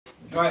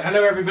Right,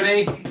 hello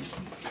everybody.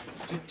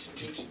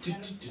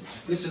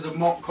 This is a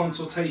mock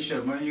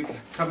consultation when you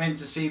come in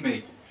to see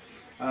me.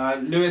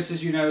 Lewis,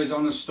 as you know, is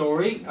on a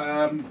story,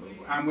 and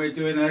we're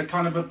doing a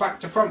kind of a back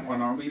to front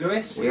one, aren't we,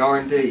 Lewis? We are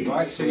indeed.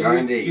 Right, so we are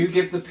indeed. You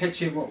give the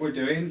pitch of what we're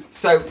doing.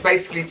 So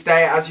basically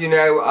today, as you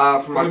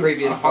know from my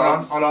previous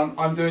vlogs... Hold on,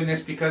 I'm doing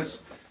this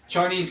because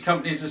Chinese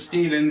companies are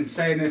stealing,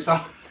 saying this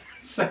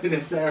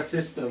their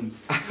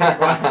systems.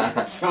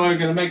 Right, so I'm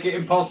going to make it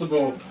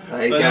impossible.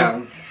 There you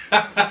go.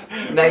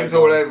 Names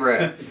all over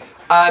it.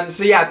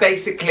 So yeah,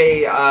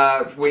 basically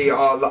we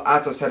are,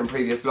 as I've said in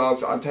previous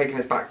vlogs, I'm taking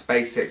us back to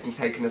basics and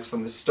taking us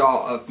from the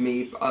start of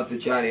the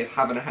journey of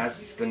having a hair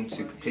system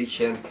to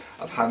completion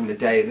of having the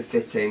day of the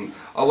fitting.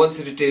 I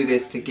wanted to do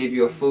this to give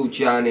you a full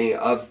journey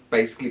of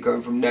basically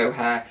going from no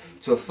hair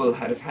to a full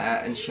head of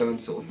hair and showing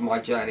sort of my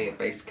journey of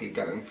basically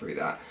going through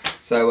that.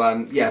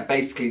 So yeah,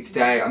 basically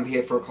today I'm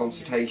here for a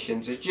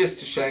consultation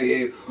just to show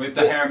you with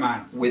the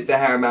hairman. With the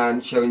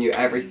hairman, showing you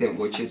everything,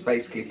 which is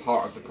basically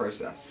part of the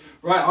process.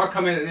 Right, I'll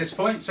come in at this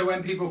point. So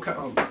when people come,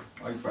 oh,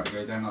 I've got to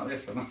go down like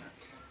this, haven't I?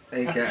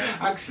 There you go.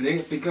 Actually,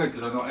 it'd be good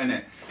because I'm not in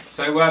it.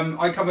 So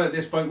I come at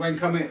this point when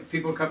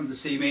people come to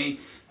see me.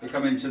 They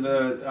come into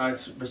the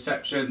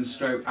reception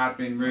stroke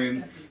admin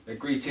room. They're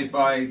greeted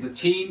by the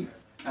team,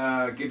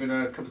 given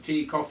a cup of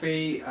tea,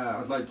 coffee.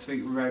 I'd like to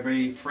think we're very,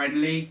 very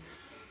friendly.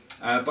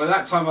 By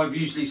that time I've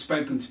usually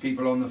spoken to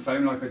people on the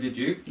phone like I did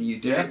you. You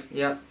did?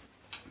 Yeah.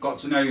 Got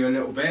to know you a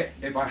little bit.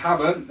 If I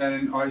haven't,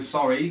 then I'm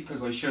sorry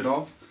because I should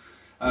have.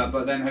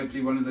 But then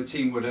hopefully one of the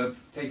team would have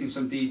taken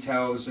some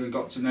details and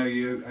got to know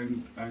you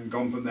and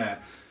gone from there.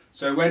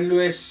 So when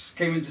Lewis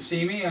came in to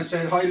see me, I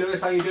said, "Hi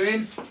Lewis, how you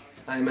doing?"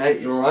 Hey mate,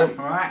 you alright?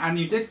 Alright, and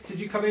you did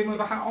you come in with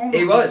a hat on?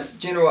 It was.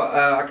 Do you know what?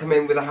 I come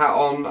in with a hat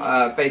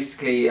on.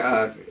 Basically,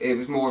 it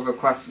was more of a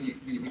question.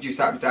 You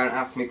sat down and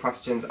asked me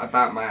questions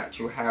about my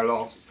actual hair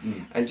loss,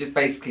 and just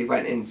basically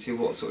went into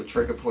what sort of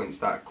trigger points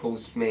that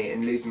caused me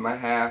in losing my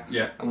hair,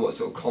 and what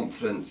sort of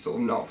confidence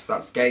sort of knocks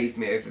that's gave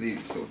me over the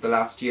sort of the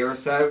last year or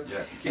so.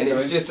 Yeah. And it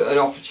was just an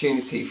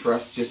opportunity for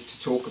us just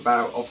to talk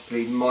about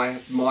obviously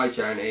my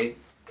journey.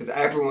 Because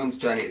everyone's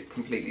journey is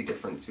completely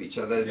different to each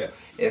other's. Yeah.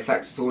 It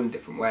affects us all in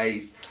different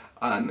ways.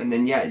 And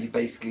then yeah, you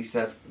basically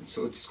said,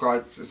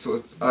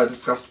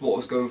 discussed what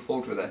was going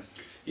forward with this.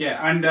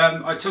 Yeah, and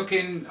I took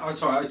in. Oh,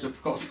 sorry, I just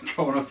forgot to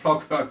go on a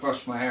vlog. I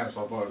brushed my hair,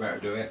 so I thought I'd better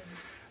do it.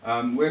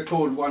 We're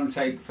called One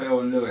Take Phil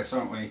and Lewis,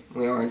 aren't we?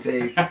 We are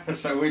indeed.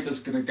 So we're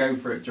just going to go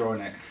for it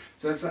during it.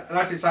 So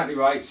that's exactly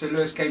right. So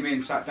Lewis came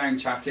in, sat down,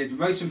 chatted. The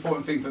most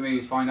important thing for me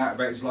was find out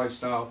about his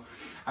lifestyle,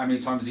 how many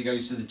times he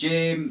goes to the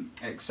gym,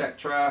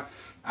 etc.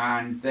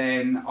 And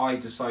then we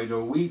decided,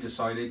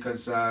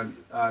 because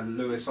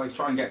Lewis, I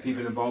try and get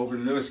people involved,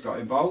 and Lewis got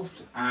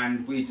involved,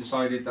 and we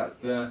decided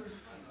that the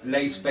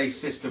lace-based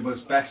system was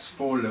best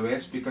for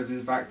Lewis because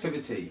of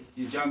activity.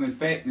 He's young and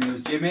fit, and he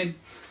was gymming,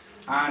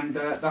 and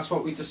that's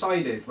what we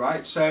decided,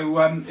 right? So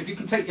if you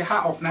can take your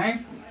hat off now.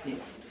 Yeah.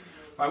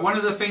 Right, one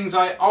of the things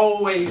I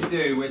always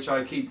do, which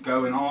I keep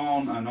going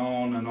on and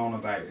on and on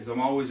about, is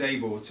I'm always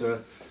able to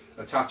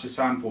attach a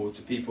sample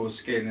to people's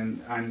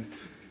skin, and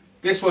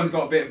this one's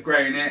got a bit of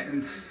grey in it,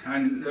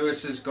 and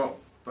Lewis has got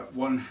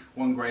one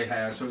grey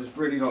hair, so it's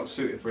really not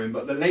suited for him.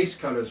 But the lace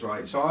colour's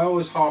right, so I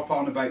always harp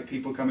on about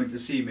people coming to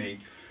see me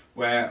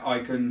where I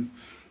can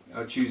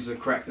choose the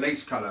correct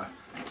lace colour.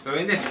 So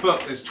in this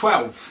book there's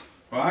 12,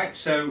 right?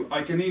 So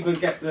I can either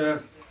get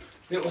the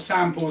little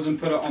samples and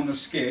put it on the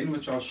skin,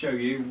 which I'll show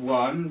you.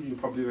 One, you'll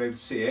probably be able to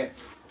see it,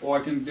 or I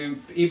can do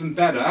even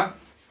better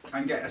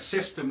and get a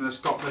system that's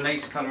got the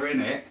lace colour in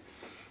it,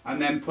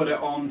 and then put it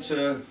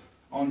onto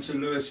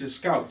Lewis's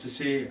scalp to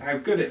see how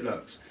good it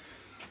looks.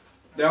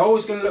 They're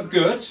always going to look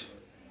good,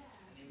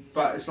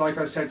 but it's like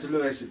I said to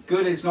Lewis,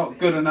 good is not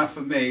good enough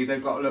for me.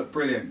 They've got to look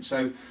brilliant.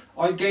 So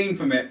I gain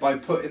from it by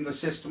putting the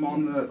system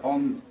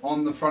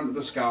on the front of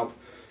the scalp.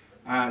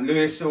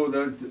 Lewis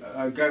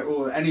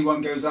or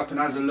anyone goes up and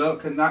has a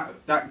look, and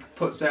that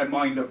puts their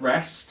mind at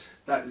rest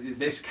that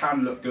this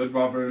can look good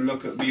rather than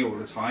look at me all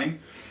the time.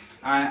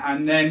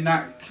 And then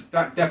that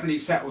definitely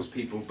settles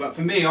people. But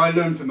for me, I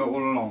learned from it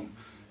all along.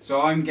 So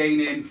I'm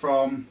gaining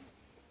from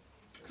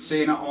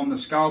seeing it on the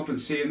scalp and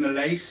seeing the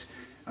lace,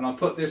 and I'll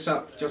put this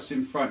up just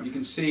in front. You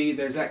can see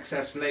there's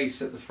excess lace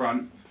at the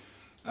front.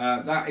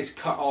 That is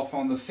cut off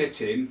on the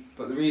fitting,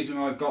 but the reason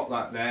I've got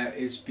that there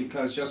is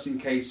because just in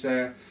case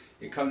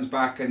it comes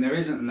back and there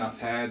isn't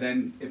enough hair,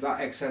 then if that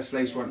excess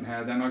lace wasn't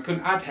hair, then I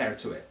couldn't add hair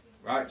to it,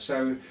 right?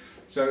 So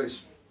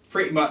it's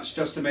pretty much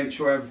just to make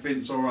sure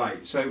everything's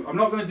alright. So I'm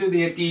not going to do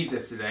the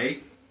adhesive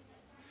today,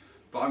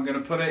 but I'm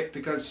going to put it,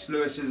 because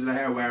Lewis is a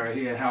hair wearer,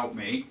 he'll help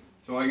me.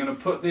 So I'm going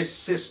to put this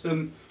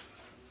system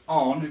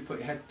on. You put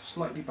your head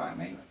slightly back,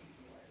 mate.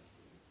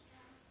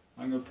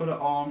 I'm going to put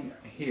it on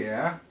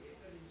here.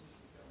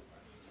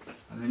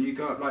 And then you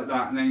go up like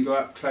that, and then you go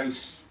up close,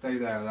 stay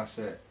there, that's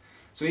it.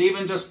 So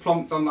even just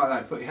plonked on like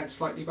that, put your head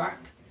slightly back.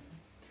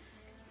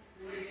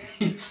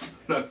 You still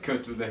look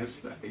good with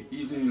this, mate.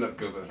 You do look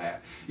good with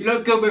hair. You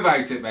look good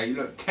without it, mate. You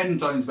look 10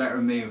 times better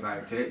than me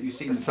without it. You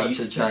seem such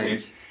a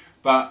change.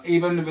 But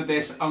even with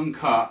this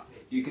uncut,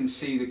 you can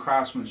see the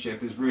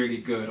craftsmanship is really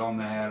good on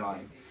the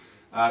hairline.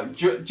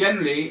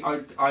 Generally,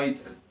 I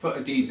put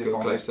adhesive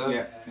on it.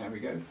 Yeah, there we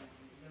go.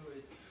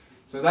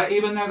 So that,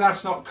 even though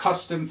that's not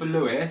custom for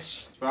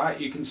Lewis, right,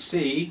 you can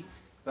see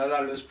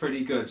that looks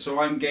pretty good. So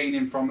I'm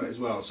gaining from it as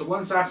well. So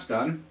once that's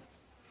done,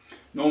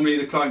 normally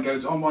the client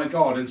goes, oh my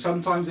God, and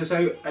sometimes it's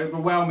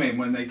overwhelming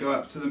when they go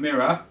up to the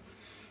mirror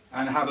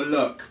and have a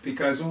look,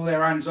 because all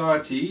their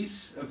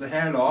anxieties of the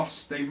hair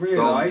loss, they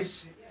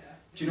realise,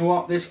 do you know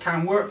what, this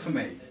can work for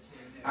me.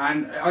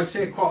 And I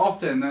see it quite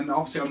often, and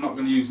obviously I'm not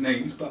going to use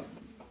names, but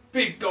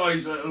big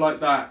guys that are like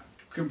that,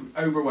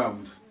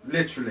 overwhelmed,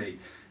 literally.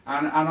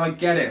 And I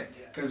get it,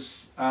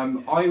 because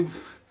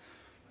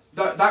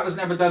that was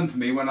never done for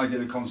me when I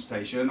did a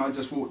consultation. I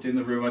just walked in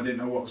the room, I didn't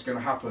know what was going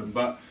to happen,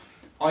 but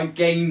I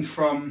gained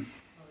from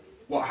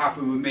what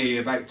happened with me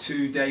about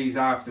 2 days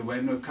after,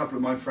 when a couple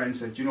of my friends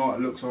said, do you know what,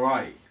 it looks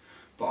alright.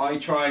 But I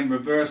try and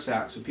reverse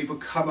that, so people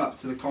come up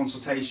to the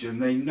consultation,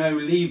 they know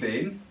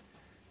leaving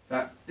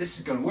that this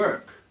is going to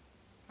work.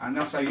 And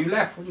that's how you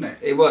left, wasn't it?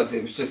 It was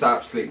just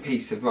absolute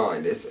peace of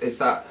mind. It's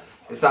that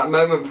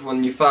moment from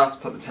when you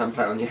first put the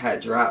template on your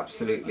head, you're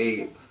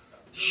absolutely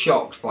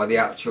shocked by the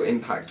actual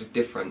impact of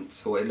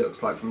difference, or what it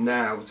looks like from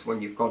now to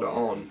when you've got it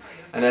on.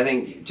 And I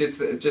think just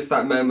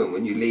that moment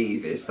when you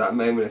leave is that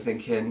moment of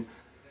thinking,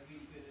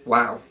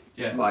 wow,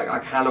 like I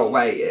cannot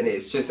wait. And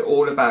it's just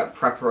all about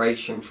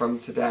preparation from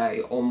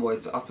today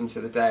onwards up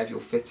until the day of your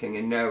fitting,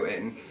 and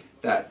knowing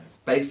that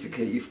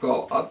basically you've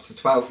got up to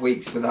 12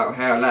 weeks without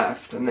hair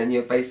left, and then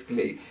you're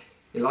basically,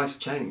 your life's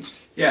changed.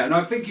 Yeah, and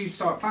I think you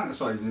start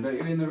fantasising, don't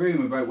you, in the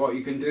room about what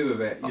you can do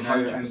with it, you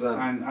know,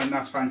 100%. And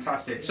that's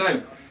fantastic.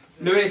 So,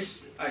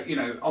 Lewis, you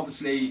know,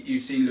 obviously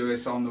you've seen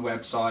Lewis on the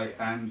website,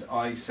 and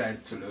I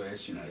said to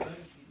Lewis, you know,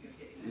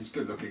 he's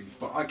good looking,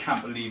 but I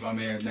can't believe I'm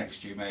here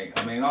next to you, mate.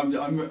 I mean,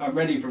 I'm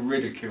ready for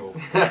ridicule.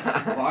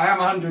 But I am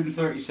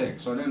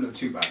 136, so I don't look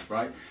too bad,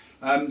 right?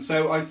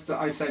 So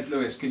I said,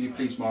 Lewis, can you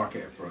please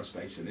market it for us,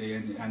 basically,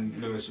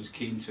 and Lewis was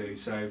keen to.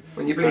 So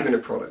when you believe in a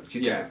product,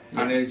 you do. Yeah,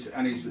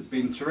 and he's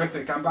been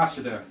terrific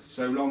ambassador.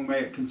 So long may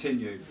it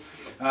continue.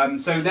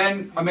 So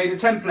then I made a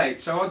template.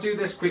 So I'll do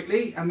this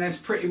quickly, and that's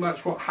pretty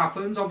much what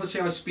happens.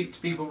 Obviously, I speak to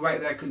people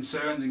about their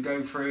concerns and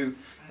go through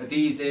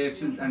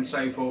adhesives and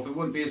so forth. It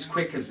wouldn't be as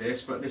quick as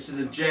this, but this is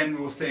a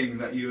general thing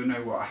that you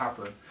know what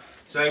happened.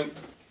 So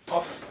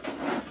off.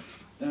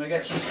 Then I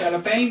get some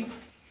cellophane.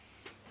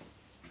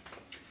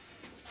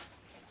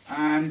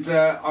 And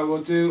I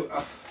will do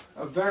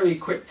a very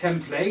quick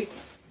template,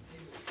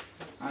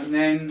 and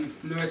then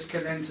Lewis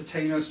can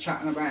entertain us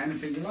chatting about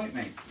anything you like,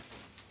 mate.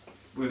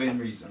 Within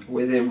reason.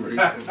 Within reason.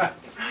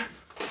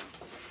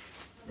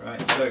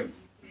 Right, so,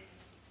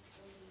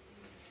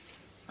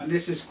 and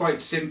this is quite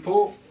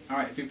simple.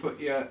 Alright, if you put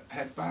your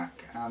head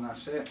back, and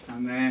that's it,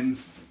 and then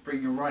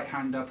bring your right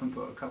hand up and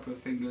put a couple of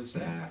fingers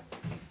there.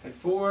 Head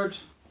forward,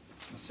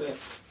 that's it.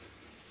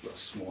 You've got a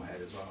small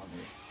head as well, haven't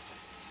you?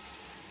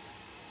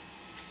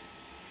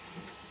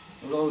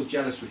 I'm always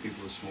jealous with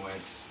people with small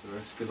heads,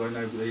 because I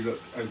know they look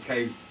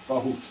okay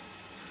bald.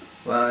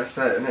 Well, that's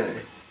it, isn't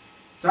it?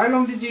 So how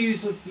long did you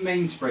use the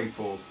main spray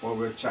for while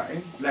we were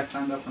chatting? Left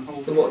hand up and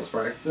hold The it? what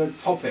spray? The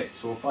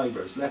Topics or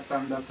fibres. Left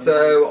hand up and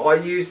So I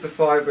used the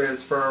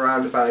fibres for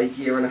around about 1.5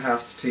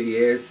 years to 2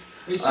 years.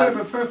 They serve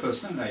a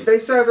purpose, don't they? They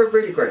serve a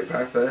really great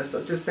purpose.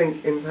 I just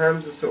think in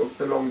terms of sort of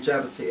the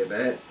longevity of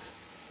it,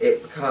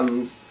 it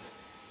becomes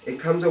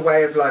a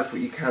way of life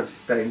where you can't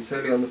sustain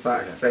solely on the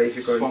fact, say if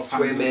you're going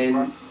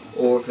swimming,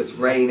 or if it's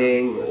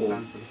raining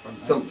or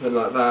something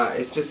like that.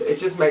 It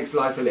just makes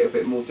life a little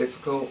bit more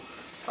difficult,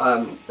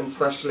 and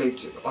especially,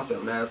 I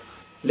don't know,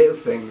 little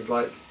things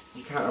like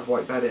you can't have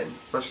white bedding,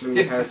 especially when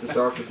your hair is as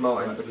dark as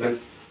mine,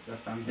 because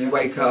you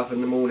wake up in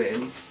the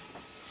morning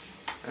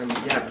and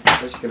yeah,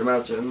 as you can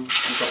imagine,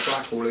 you've got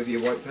black all over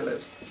your white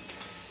pillows.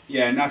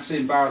 Yeah, and that's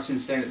embarrassing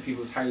staying at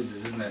people's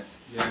houses, isn't it?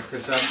 Yeah,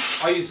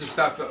 because I used to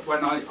stuff that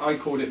when I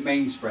called it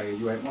main spray,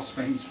 you went, what's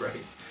main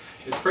spray?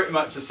 It's pretty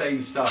much the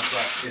same stuff,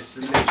 but it's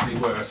literally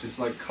worse. It's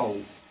like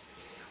coal.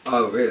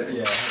 Oh, really?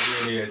 Yeah,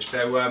 it really is.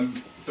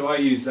 So I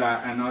use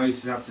that, and I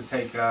used to have to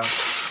take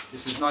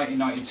this is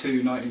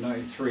 1992,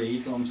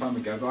 1993, a long time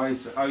ago, but I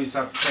used to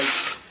have to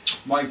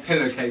take my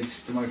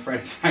pillowcase to my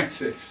friends'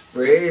 houses.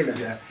 Really?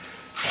 Yeah.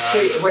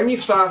 See, when you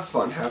first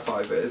find hair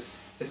fibres,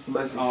 it's the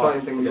most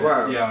exciting thing in the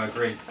world. Yeah, I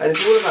agree. And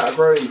it's all about a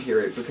growing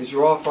period, because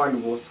you are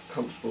finding what's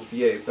comfortable for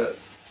you, but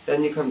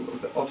then you come,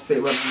 obviously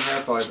it went from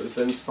hair fibres,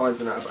 then to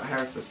finding out about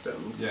hair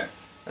systems. Yeah.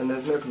 And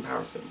there's no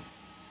comparison.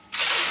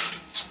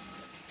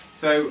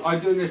 So I'm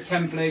doing this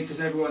template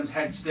because everyone's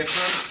head's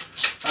different.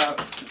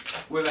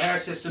 With a hair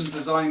system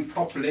designed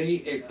properly,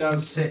 it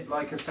does sit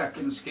like a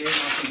second skin. I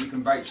think you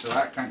can vouch for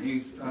that, can't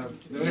you,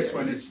 Lewis? Yeah,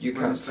 when it's, you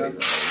when can't it's feel done?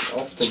 that.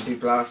 Often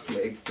people ask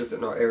me, does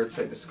it not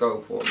irritate the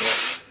scalp or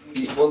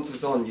not? Once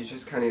it's on, you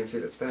just can't even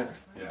feel it's there.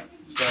 Yeah.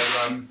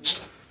 So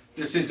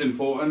this is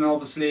important.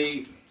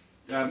 Obviously,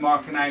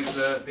 marking out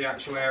the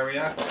actual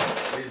area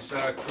is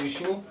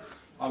crucial.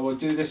 I will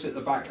do this at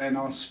the back, then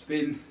I'll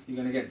spin. You're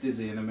going to get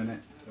dizzy in a minute,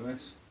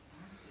 Lewis.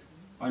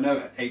 I know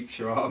it aches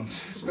your arms,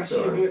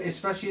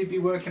 especially if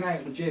you're working out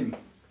at the gym.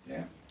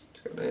 Yeah.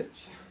 It's got an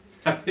itch.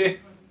 Have you?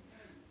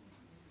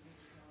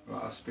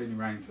 Right, I'll spin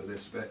you around for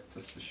this bit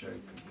just to show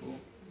people.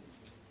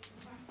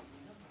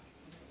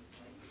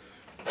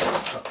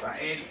 Put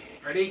that in.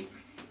 Ready?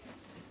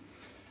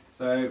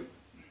 So,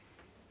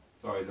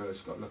 sorry, Lewis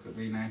got to look at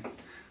me now.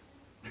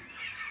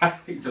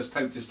 He just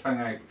poked his tongue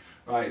out.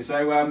 Right,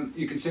 so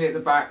you can see at the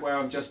back where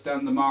I've just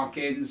done the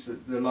markings,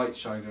 the light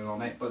shining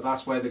on it, but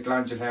that's where the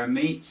glandular hair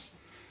meets.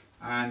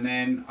 And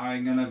then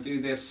I'm going to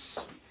do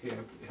this, here,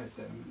 put your head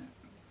down a minute.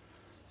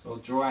 So I'll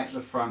draw out the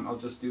front, I'll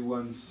just do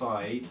one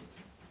side,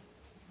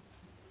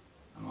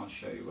 and I'll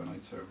show you when I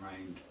turn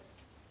around.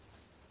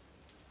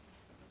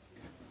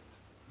 Yeah,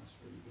 that's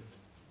really good.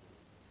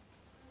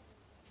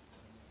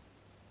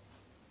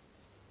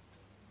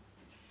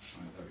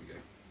 Right, there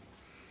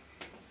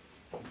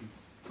we go.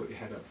 Put your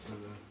head up to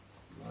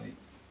the light.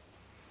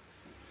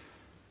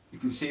 You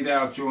can see there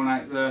I've drawn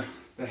out the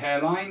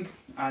hairline,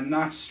 and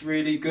that's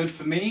really good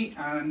for me.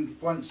 And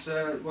once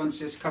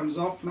this comes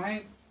off now,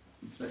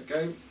 let it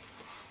go,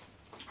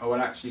 I will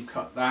actually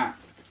cut that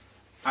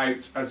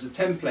out as a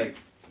template.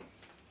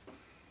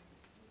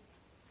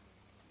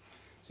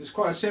 So it's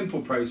quite a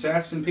simple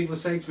process, and people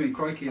say to me,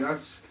 crikey,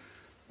 that's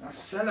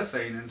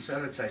cellophane and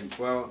sellotape.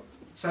 Well,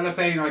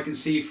 cellophane I can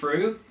see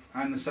through,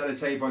 and the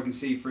sellotape I can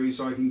see through,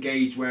 so I can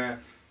gauge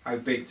how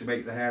big to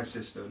make the hair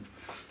system.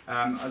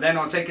 And then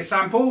I'll take a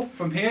sample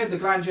from here, the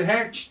glandular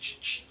hair,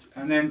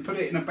 and then put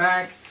it in a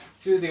bag,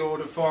 do the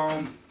order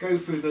form, go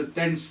through the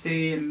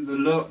density and the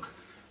look.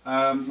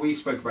 We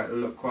spoke about the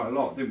look quite a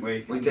lot, didn't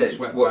we? We did.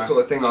 What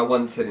sort of thing I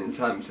wanted in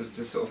terms of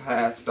the sort of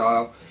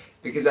hairstyle,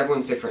 because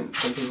everyone's different.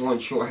 Some people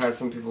want short hair,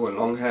 some people want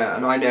long hair,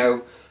 and I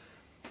know,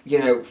 you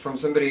know, from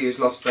somebody who's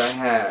lost their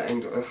hair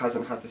and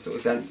hasn't had the sort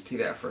of density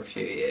there for a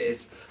few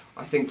years,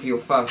 I think for your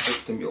first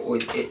system you're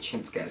always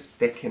itching to get as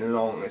thick and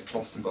long as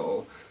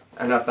possible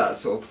and have that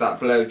sort of that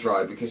blow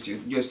dry, because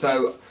you're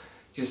so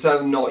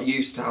not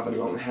used to having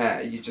long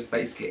hair, you're just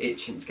basically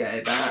itching to get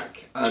it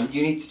back.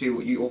 You need to do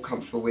what you're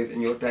comfortable with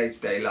in your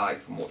day-to-day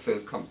life and what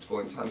feels comfortable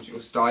in terms of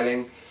your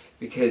styling,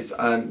 because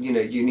you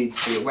know, you need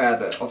to be aware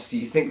that obviously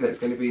you think that it's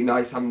going to be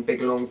nice having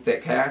big, long,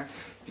 thick hair,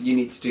 but you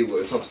need to do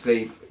what is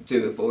obviously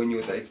doable in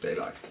your day-to-day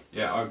life.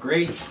 Yeah, I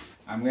agree,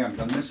 and we haven't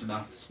done this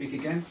enough. Speak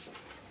again.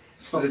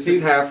 So this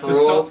is Hair for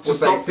All.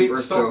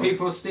 Stop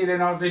people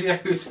stealing our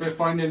videos. We're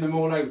finding them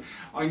all over.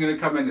 I'm going to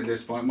come in at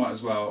this point, might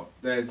as well.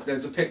 There's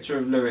a picture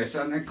of Lewis,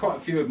 and quite a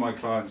few of my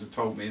clients have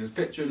told me, there's a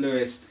picture of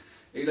Lewis,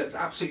 he looks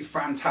absolutely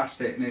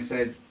fantastic, and they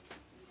said,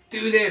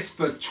 do this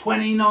for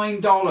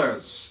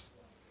 $29.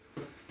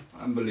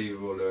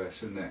 Unbelievable,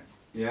 Lewis, isn't it?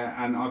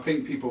 Yeah, and I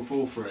think people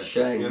fall for it.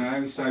 Shame. You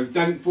know, so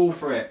don't fall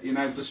for it. You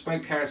know,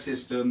 bespoke hair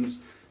systems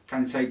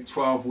can take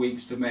 12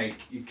 weeks to make.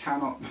 You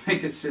cannot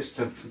make a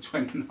system for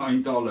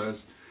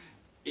 $29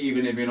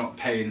 even if you're not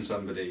paying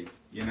somebody,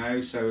 you know,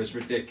 so it's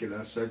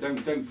ridiculous. So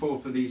don't fall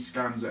for these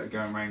scams that are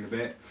going around a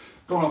bit.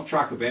 Gone off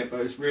track a bit,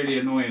 but it's really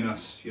annoying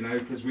us, you know,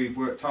 because we've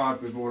worked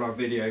hard with all our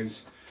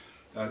videos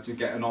to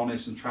get an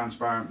honest and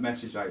transparent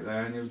message out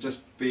there, and it was just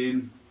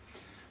being,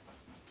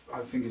 I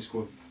think it's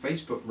called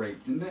Facebook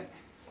rape, isn't it?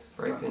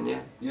 Raping,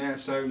 yeah. Yeah,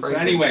 so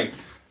anyway,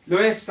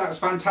 Lewis, that was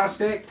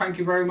fantastic. Thank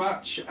you very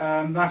much.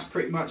 That's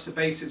pretty much the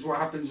basics. What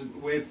happens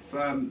with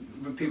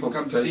when people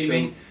come to see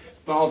me.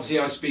 But obviously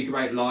I speak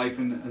about life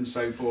and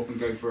so forth and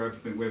go through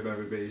everything with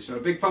everybody. So a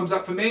big thumbs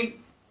up for me.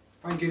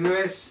 Thank you,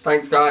 Lewis.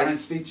 Thanks, guys. And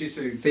speak to you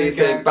soon. See you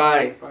soon.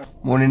 Bye. Bye.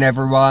 Morning,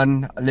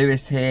 everyone.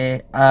 Lewis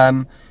here.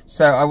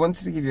 So I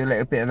wanted to give you a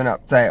little bit of an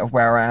update of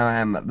where I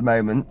am at the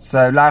moment.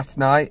 So last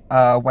night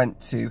I went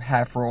to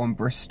Hair for All in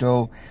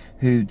Bristol,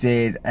 who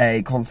did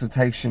a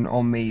consultation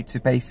on me to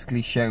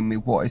basically show me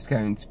what it's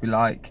going to be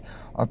like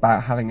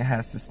about having a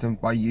hair system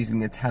by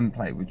using a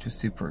template, which was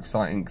super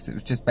exciting because it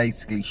was just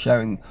basically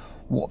showing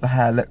what the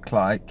hair looked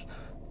like.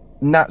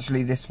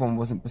 Naturally, this one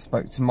wasn't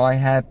bespoke to my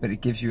hair, but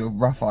it gives you a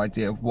rough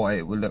idea of what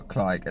it will look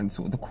like and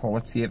sort of the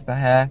quality of the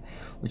hair,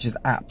 which is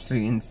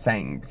absolutely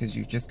insane because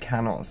you just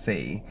cannot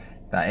see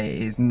that it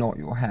is not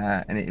your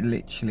hair and it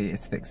literally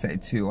is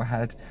fixated to your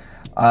head.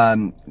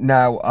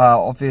 Now,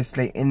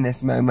 obviously in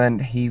this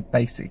moment, he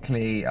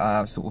basically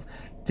sort of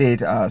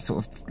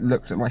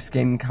looked at my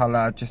skin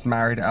colour, just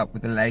married it up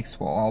with the lace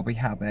what I'll be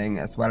having,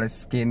 as well as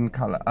skin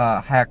colour,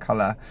 hair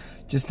colour,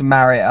 just to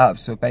marry it up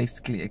so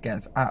basically it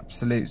gets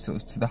absolute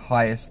sort of to the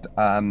highest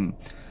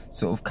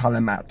sort of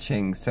colour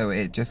matching, so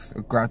it just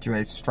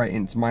graduates straight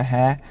into my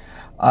hair.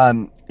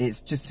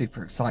 It's just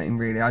super exciting,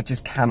 really. I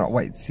just cannot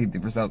wait to see the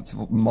results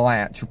of my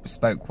actual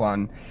bespoke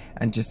one,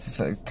 and just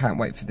can't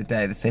wait for the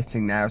day of the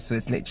fitting now. So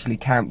it's literally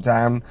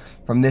countdown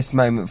from this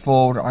moment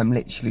forward. I'm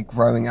literally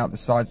growing out the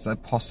sides as I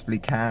possibly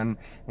can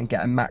and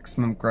get a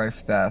maximum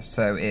growth there,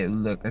 so it'll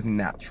look as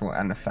natural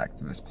and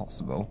effective as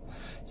possible.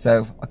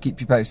 So I'll keep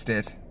you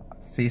posted.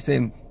 See you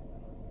soon.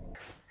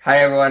 Hi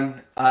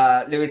everyone,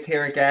 Lewis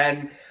here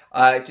again.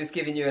 Just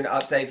giving you an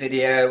update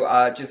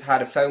video. Just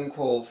had a phone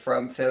call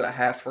from Phil at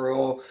Hair For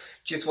All.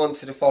 Just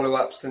wanted to follow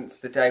up since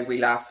the day we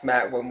last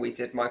met when we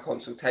did my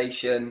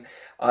consultation.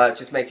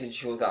 Just making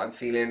sure that I'm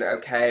feeling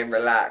okay and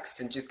relaxed,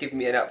 and just giving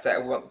me an update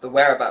of what the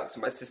whereabouts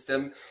of my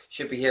system.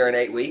 Should be here in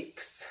 8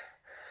 weeks.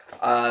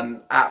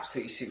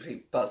 Absolutely super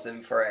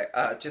buzzing for it,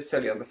 just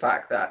solely on the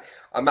fact that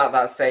I'm at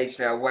that stage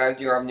now where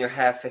you're having your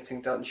hair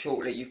fitting done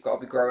shortly. You've got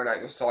to be growing out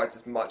your sides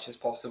as much as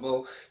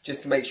possible,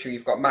 just to make sure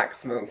you've got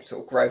maximum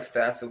sort of growth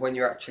there, so when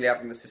you're actually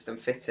having the system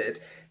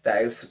fitted,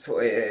 that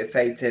it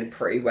fades in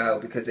pretty well,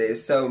 because it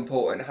is so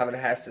important having a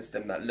hair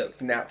system that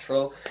looks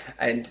natural.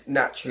 And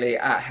naturally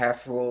at Hair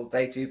For All,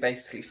 they do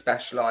basically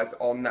specialise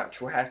on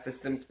natural hair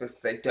systems, because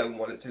they don't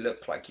want it to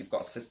look like you've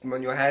got a system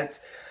on your head.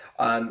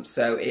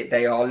 So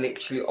they are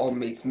literally on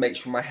me to make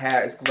sure my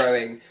hair is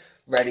growing,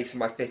 ready for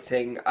my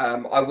fitting.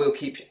 I will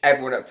keep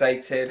everyone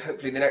updated.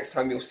 Hopefully the next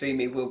time you'll see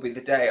me will be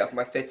the day of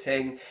my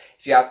fitting.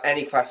 If you have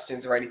any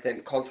questions or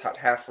anything, contact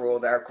Hair For All.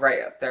 They're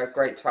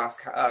great to ask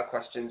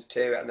questions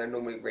too, and they're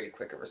normally really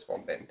quick at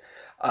responding.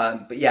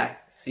 But yeah,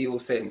 see you all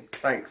soon.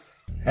 Thanks.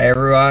 Hey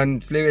everyone,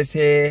 it's Lewis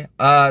here.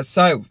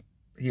 So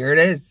here it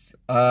is.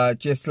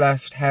 Just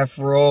left Hair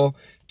For All.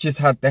 Just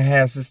had the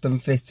hair system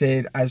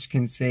fitted. As you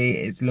can see,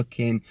 it's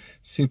looking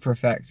super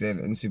effective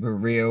and super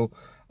real.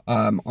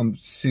 I'm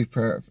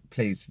super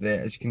pleased with it.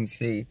 As you can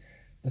see,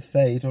 the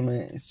fade on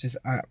it is just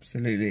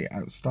absolutely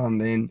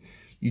outstanding.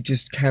 You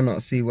just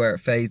cannot see where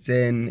it fades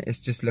in. It's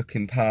just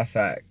looking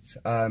perfect.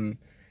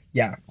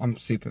 Yeah, I'm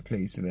super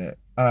pleased with it.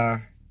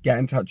 Get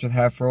in touch with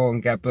Hair For All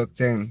and get booked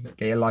in.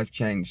 Get your life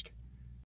changed.